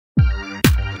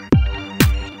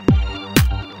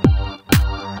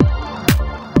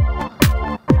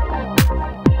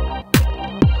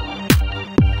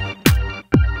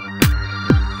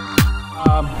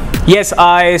Yes,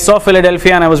 I saw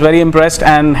Philadelphia and I was very impressed,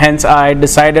 and hence I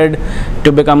decided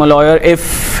to become a lawyer.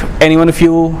 If anyone of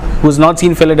you who's not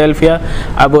seen Philadelphia,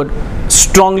 I would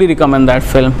strongly recommend that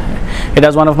film. It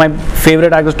has one of my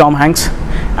favorite actors, Tom Hanks,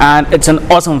 and it's an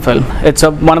awesome film. It's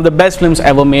one of the best films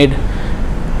ever made.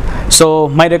 So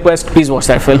my request, please watch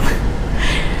that film.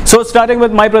 So starting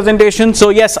with my presentation, so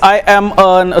yes, I am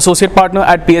an associate partner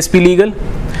at PSP Legal.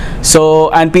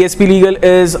 And PSP Legal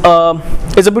is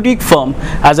a boutique firm,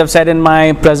 as I've said in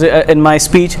my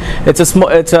speech.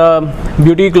 It's a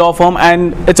boutique law firm,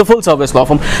 and it's a full service law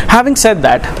firm. Having said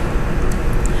that,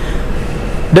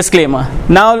 disclaimer.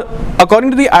 Now, according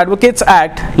to the Advocates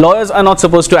Act, lawyers are not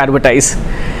supposed to advertise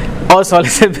or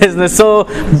solicit business. So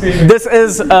this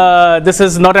is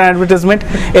not an advertisement.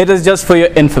 It is just for your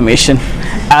information,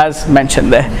 as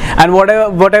mentioned there. And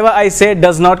whatever I say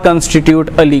does not constitute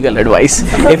a legal advice.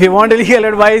 If you want a legal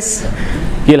advice,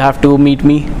 you'll have to meet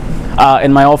me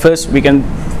in my office. We can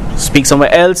speak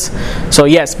somewhere else. So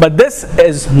yes, but this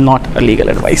is not a legal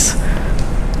advice.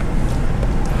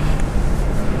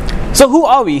 So who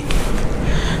are we?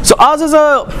 So ours is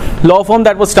a law firm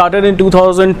that was started in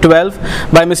 2012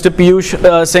 by Mr.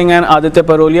 Piyush Singh and Aditya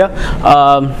Parolia.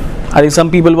 I think some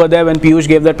people were there when Piyush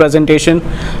gave that presentation.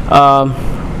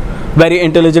 Very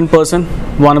intelligent person,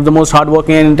 one of the most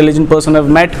hardworking and intelligent person I've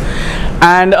met.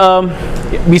 And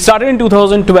we started in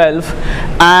 2012,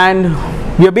 and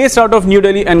we are based out of New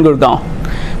Delhi and Gurgaon.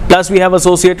 Plus we have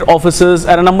associate offices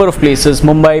at a number of places: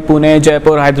 Mumbai, Pune,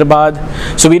 Jaipur, Hyderabad.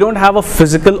 So we don't have a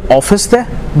physical office there.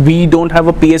 We don't have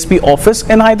a PSP office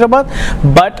in Hyderabad,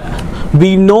 but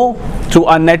we know through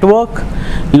our network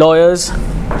lawyers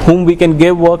whom we can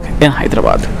give work in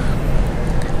Hyderabad.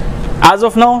 As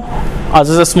of now, ours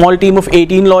is a small team of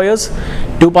 18 lawyers,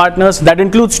 2 partners. That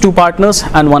includes 2 partners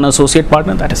and 1 associate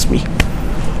partner, that is me.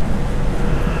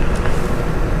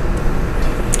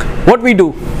 What we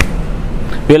do?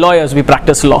 We are lawyers, we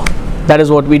practice law. That is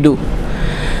what we do.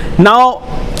 Now,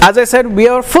 as I said, we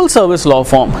are a full service law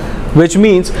firm, which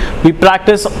means we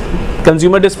practice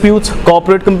consumer disputes,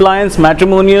 corporate compliance,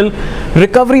 matrimonial,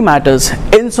 recovery matters,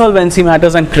 insolvency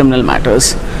matters, and criminal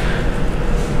matters.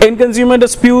 In consumer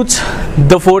disputes,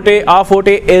 our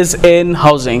forte is in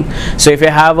housing. So if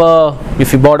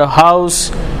you bought a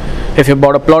house, if you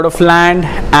bought a plot of land,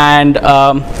 and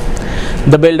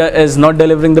the builder is not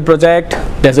delivering the project,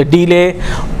 there's a delay,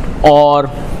 or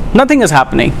nothing is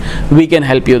happening, we can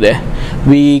help you there.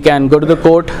 We can go to the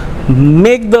court,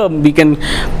 we can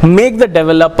make the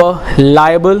developer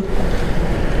liable,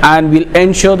 and we'll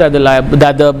ensure that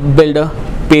the builder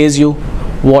pays you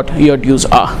what your dues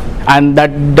are. And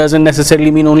that doesn't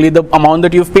necessarily mean only the amount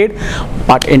that you've paid,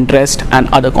 but interest and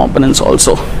other components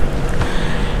also.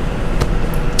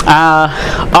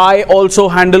 I also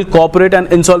handle corporate and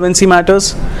insolvency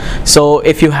matters. So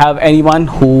if you have anyone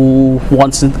who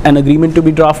wants an agreement to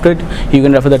be drafted, you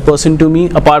can refer that person to me.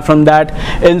 Apart from that,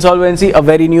 insolvency, a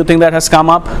very new thing that has come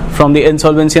up from the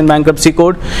Insolvency and Bankruptcy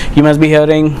Code. You must be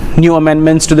hearing new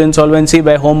amendments to the insolvency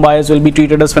where home buyers will be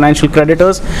treated as financial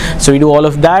creditors. So we do all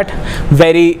of that.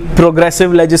 Very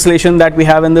progressive legislation that we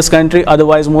have in this country.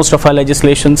 Otherwise, most of our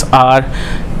legislations are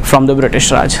from the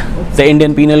British Raj. The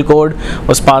Indian Penal Code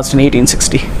was passed in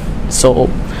 1860. So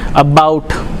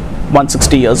about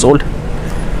 160 years old.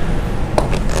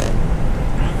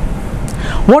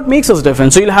 What makes us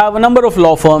different? So you'll have a number of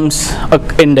law firms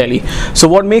in Delhi. So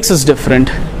what makes us different?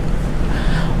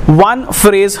 One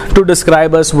phrase to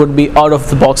describe us would be out of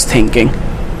the box thinking.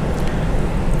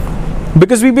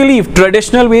 Because we believe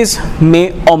traditional ways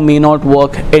may or may not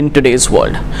work in today's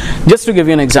world. Just to give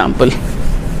you an example.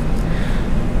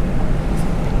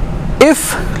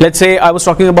 If, let's say, I was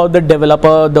talking about the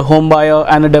developer, the home buyer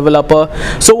and a developer.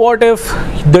 So what if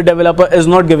the developer is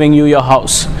not giving you your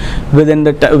house within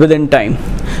time?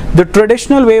 The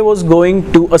traditional way was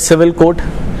going to a civil court,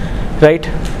 right?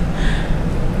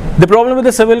 The problem with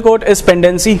the civil court is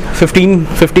pendency.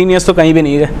 15 years to kahin bhi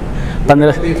nahi hai.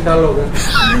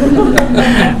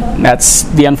 That's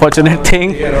the unfortunate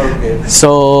thing.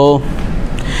 So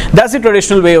that's the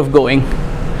traditional way of going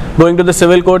to the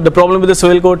civil court. The problem with the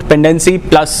civil court, pendency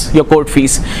plus your court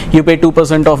fees. You pay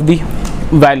 2% of the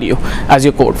value as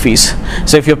your court fees.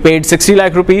 So if you paid 60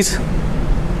 lakh rupees,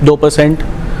 2%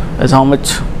 is how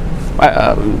much?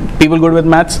 People good with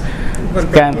maths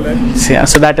can, yeah.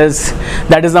 So that is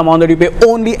the amount that you pay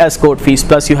only as court fees,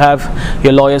 plus you have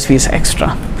your lawyer's fees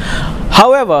extra.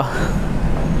 However,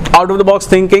 out of the box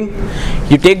thinking,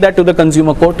 you take that to the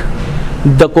consumer court,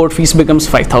 the court fees becomes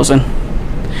 5,000.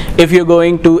 If you're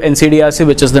going to NCDRC,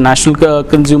 which is the National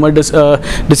Consumer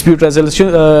Dispute Resolution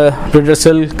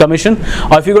Redressal Commission,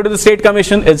 or if you go to the State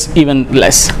Commission, it's even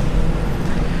less.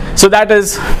 So that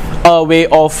is a way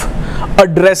of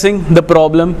addressing the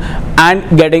problem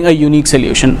and getting a unique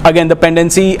solution. Again, the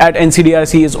pendency at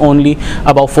NCDRC is only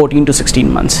about 14 to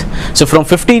 16 months. So from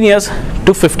 15 years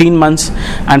to 15 months,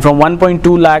 and from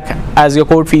 1.2 lakh as your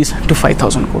court fees to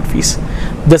 5,000 court fees.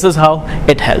 This is how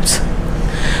it helps.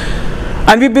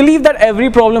 And we believe that every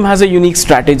problem has a unique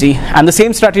strategy, and the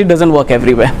same strategy doesn't work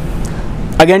everywhere.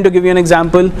 Again, to give you an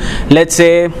example, let's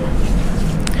say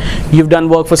you've done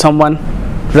work for someone,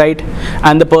 right,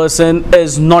 and the person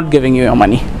is not giving you your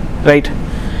money, right?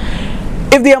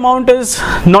 If the amount is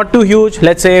not too huge,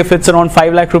 let's say if it's around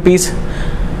 5 lakh rupees,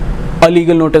 a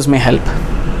legal notice may help,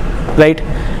 right?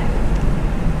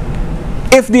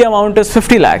 If the amount is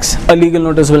 50 lakhs, a legal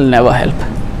notice will never help.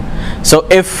 So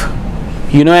if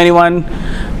you know anyone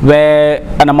where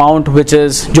an amount which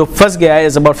is जो फंस गया है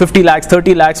is about 50 lakhs,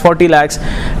 30 lakhs, 40 lakhs,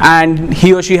 and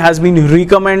he or she has been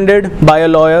recommended by a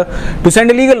lawyer to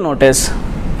send a legal notice,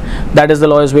 that is the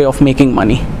lawyer's way of making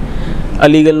money. A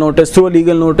legal notice, through a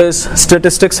legal notice,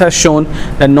 statistics has shown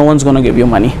that no one's going to give you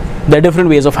money. There are different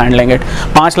ways of handling it.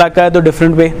 5 lakh का है तो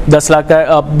different way, 10 lakh का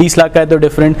है, 20 lakh का है तो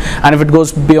different, and if it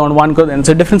goes beyond 1 crore, then it's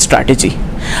a different strategy.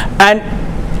 And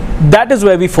that is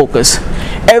where we focus.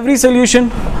 Every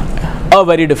solution, a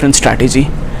very different strategy,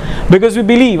 because we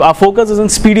believe our focus is on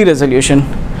speedy resolution.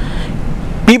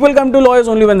 People come to lawyers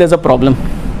only when there's a problem,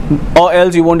 or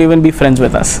else you won't even be friends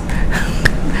with us.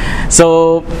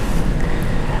 So,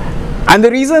 and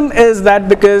the reason is that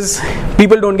because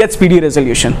people don't get speedy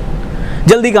resolution.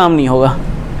 जल्दी काम नहीं होगा.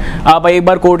 आप एक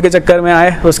बार court के चक्कर में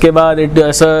आए, उसके बाद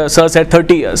sir said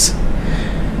 30 years.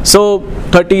 So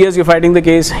 30 years you're fighting the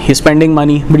case, he's spending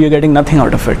money, but you're getting nothing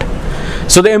out of it.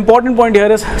 So the important point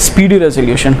here is speedy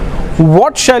resolution.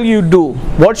 What shall you do?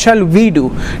 What shall we do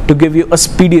to give you a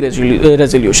speedy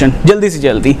resolution? Jaldi se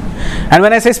jaldi. And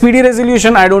when I say speedy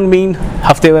resolution, I don't mean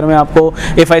hafte bhar mein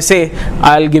aapko. If I say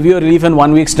I'll give you a relief in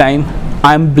 1 week's time,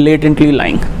 I am blatantly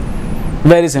lying.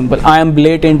 Very simple. I am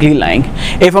blatantly lying.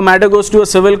 If a matter goes to a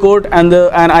civil court and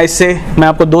I say मैं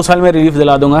आपको 2 साल में relief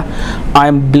दिला दूंगा, I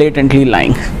am blatantly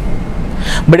lying.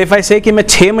 But if I say कि मैं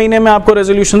 6 महीने में आपको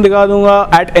resolution दिखा दूंगा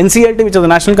at NCLT, which is the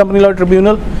National Company Law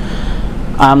Tribunal,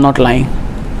 I am not lying.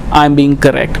 I am being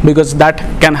correct, because that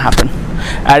can happen.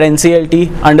 At NCLT,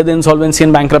 under the Insolvency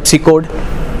and Bankruptcy Code,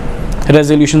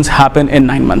 resolutions happen in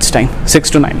 9 months' time,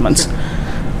 6 to 9 months.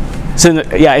 So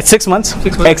yeah, it's 6 months,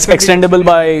 extendable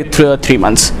by 3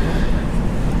 months.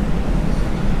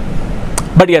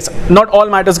 But yes, not all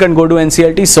matters can go to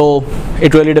NCLT, so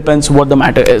it really depends what the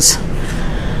matter is.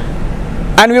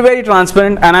 And we're very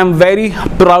transparent, and I'm very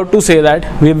proud to say that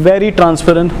we're very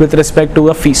transparent with respect to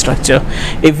a fee structure.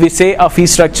 If we say a fee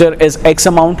structure is X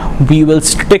amount, we will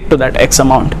stick to that X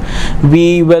amount.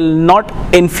 We will not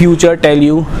in future tell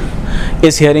you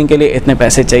इस hearing के लिए इतने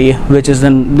पैसे चाहिए, which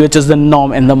is the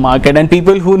norm in the market, and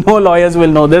people who know lawyers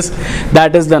will know this.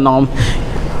 That is the norm.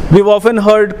 We've often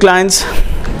heard clients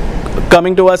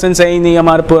coming to us and saying नहीं,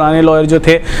 हमारे पुराने lawyer जो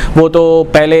थे वो तो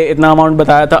पहले इतना अमाउंट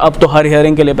बताया था, अब तो हर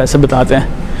हियरिंग के लिए पैसे बताते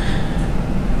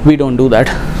हैं. We don't do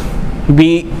that.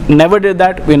 We never did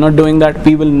that. We're not doing that.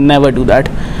 We will never do that.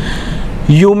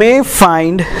 You may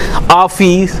find our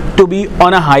fees to be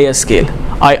on a higher scale.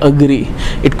 I agree.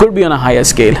 It could be on a higher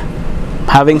scale.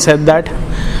 Having said that,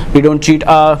 we don't cheat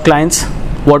our clients.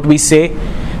 What we say,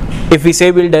 if we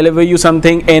say we'll deliver you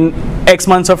something in X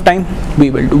months of time, we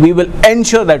will do. We will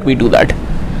ensure that we do that.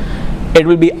 It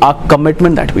will be our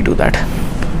commitment that we do that.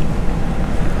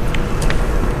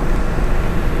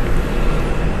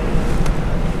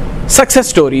 Success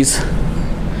stories.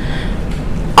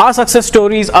 Our success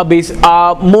stories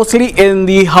are mostly in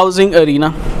the housing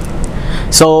arena.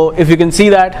 So if you can see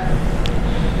that,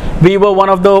 we were one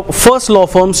of the first law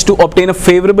firms to obtain a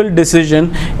favorable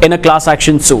decision in a class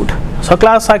action suit. So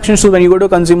class action suit, when you go to a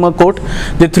consumer court,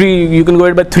 you can go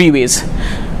it by 3 ways: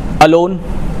 alone,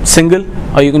 single,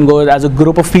 or you can go as a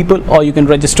group of people, or you can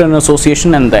register an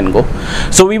association and then go.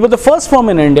 So we were the first firm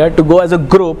in India to go as a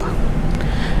group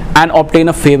and obtain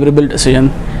a favorable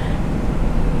decision.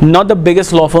 Not the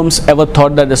biggest law firms ever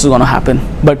thought that this is going to happen,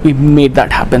 but we made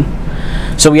that happen.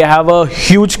 So we have a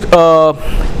huge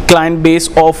client base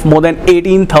of more than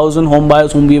 18,000 home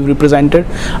buyers whom we have represented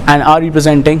and are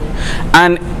representing.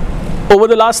 And over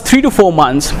the last 3 to 4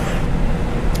 months,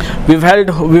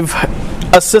 we've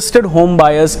assisted home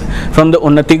buyers from the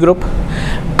Unnati group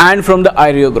and from the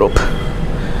IRIO group.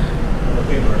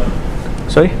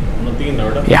 Sorry?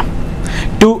 Yeah.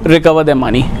 To recover their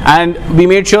money, and we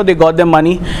made sure they got their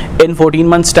money in 14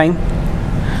 months time.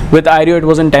 With IRIO it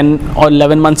was in 10 or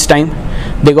 11 months time.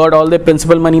 They got all their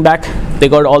principal money back, they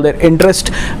got all their interest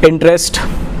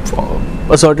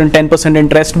a certain 10%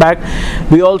 interest back.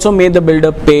 We also made the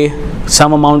builder pay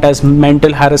some amount as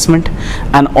mental harassment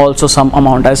and also some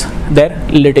amount as their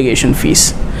litigation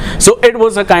fees. So it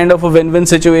was a kind of a win-win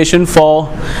situation for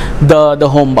the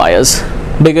home buyers,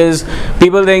 because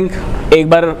people think एक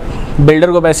बार builder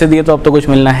को पैसे दिए तो अब तो कुछ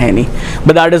मिलना है नहीं,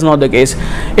 but that is not the case.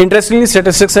 Interestingly,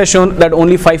 statistics have shown that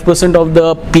only 5% of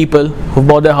the people who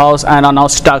bought their house and are now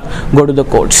stuck go to the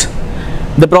courts.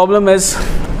 The problem is,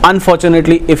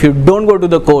 unfortunately, if you don't go to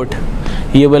the court,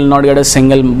 you will not get a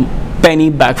single penny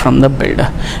back from the builder.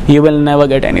 You will never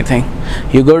get anything.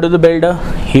 You go to the builder,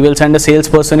 he will send a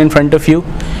salesperson in front of you.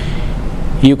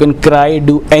 You can cry,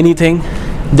 do anything.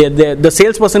 The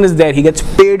salesperson is there. He gets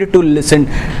paid to listen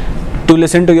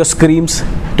to your screams,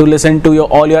 to listen to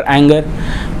all your anger.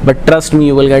 But trust me,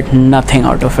 you will get nothing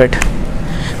out of it.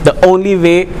 The only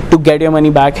way to get your money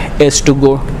back is to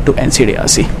go to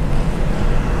NCDRC.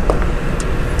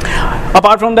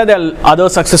 Apart from that, there are other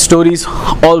success stories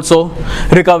also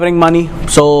recovering money.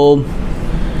 So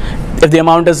if the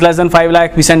amount is less than 5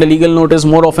 lakh, we send a legal notice.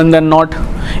 More often than not,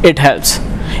 it helps.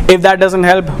 If that doesn't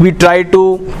help, we try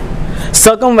to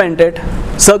circumvent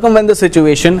the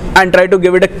situation and try to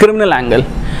give it a criminal angle.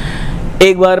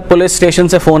 एक बार police station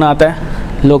से phone आता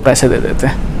है, लोग पैसे दे देते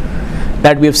हैं.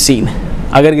 That we have seen.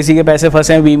 अगर किसी के पैसे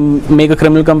फंसे हैं, we make a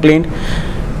criminal complaint.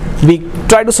 We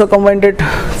try to circumvent it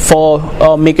for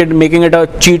making it a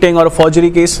cheating or a forgery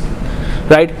case,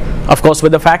 right? Of course,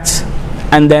 with the facts.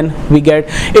 And then we get,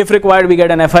 if required, we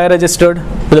get an FIR registered.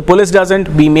 If the police doesn't,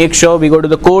 we make sure we go to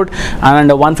the court, and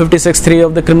under 156(3)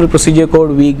 of the Criminal Procedure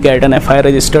Code, we get an FIR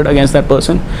registered against that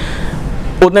person.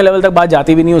 उतने level तक बात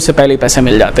जाती भी नहीं, उससे पहले ही पैसे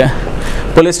मिल जाते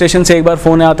हैं. पुलिस स्टेशन से एक बार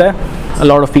फ़ोन आता है, a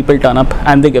lot of people turn up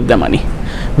and they give their money.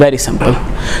 Very simple.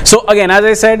 So again, as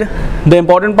I said, the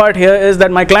important part here is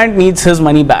that my client needs his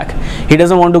money back. He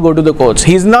doesn't want to go to the courts.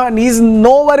 He's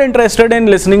nowhere interested in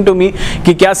listening to me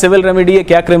कि क्या civil remedy है,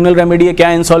 क्या criminal remedy है, क्या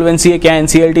insolvency है, क्या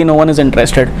NCLT. No one is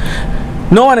interested.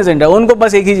 No one is interested. उनको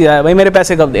बस एक ही चीज़ है, भाई मेरे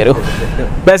पैसे कब दे रहे हो,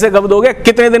 पैसे कब दोगे,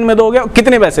 कितने दिन में दोगे,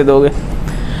 कितने पैसे दोगे.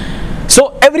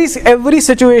 So every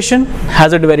situation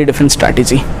has a very different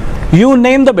strategy. You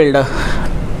name the builder,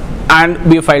 and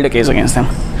we filed a case against them.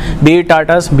 Be it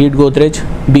Tata's, be it Godrej,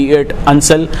 be it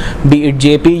Ansal, be it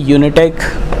JP, Unitech,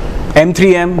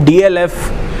 M3M, DLF,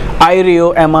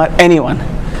 IREO, MR, anyone.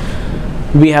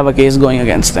 We have a case going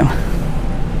against them.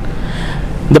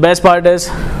 The best part is,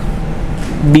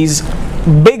 these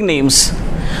big names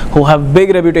who have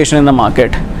big reputation in the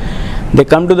market, they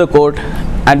come to the court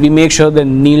and we make sure they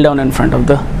kneel down in front of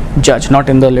the judge, not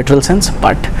in the literal sense,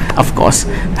 but of course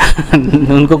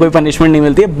उनको कोई punishment नहीं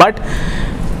मिलती है. But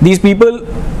these people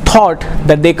thought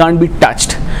that they can't be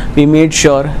touched. We made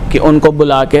sure कि उनको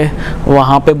बुला के,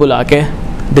 वहाँ पे बुला के,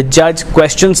 the judge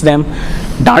questions them,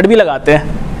 डांट भी लगाते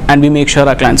हैं, and we make sure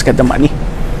our clients get the money.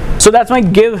 So that's my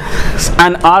give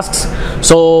and asks.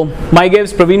 So my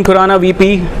gives: Praveen Khurana,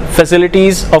 VP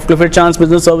Facilities of Clifford Chance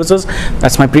Business Services.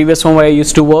 That's my previous firm where I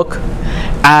used to work.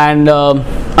 And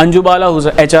Anju Bala, who's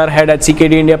a HR head at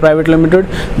CKD India Private Limited.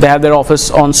 They have their office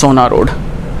on Sona Road.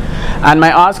 And my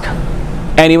ask: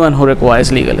 anyone who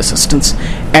requires legal assistance,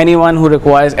 anyone who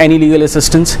requires any legal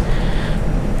assistance,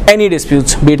 any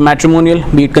disputes, be it matrimonial,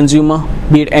 be it consumer,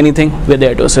 be it anything, we're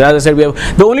there to. So as I said, we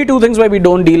have the only two things where we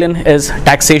don't deal in is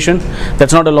taxation.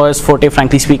 That's not a lawyer's forte,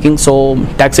 frankly speaking. So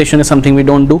taxation is something we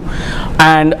don't do,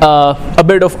 and a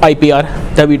bit of IPR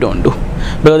that we don't do,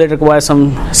 because it requires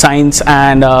some science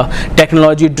and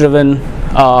technology-driven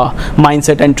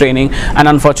mindset and training. And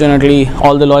unfortunately,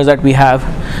 all the lawyers that we have,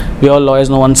 we're all lawyers.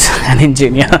 No one's an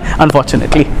engineer,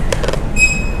 unfortunately.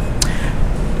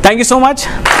 Thank you so much.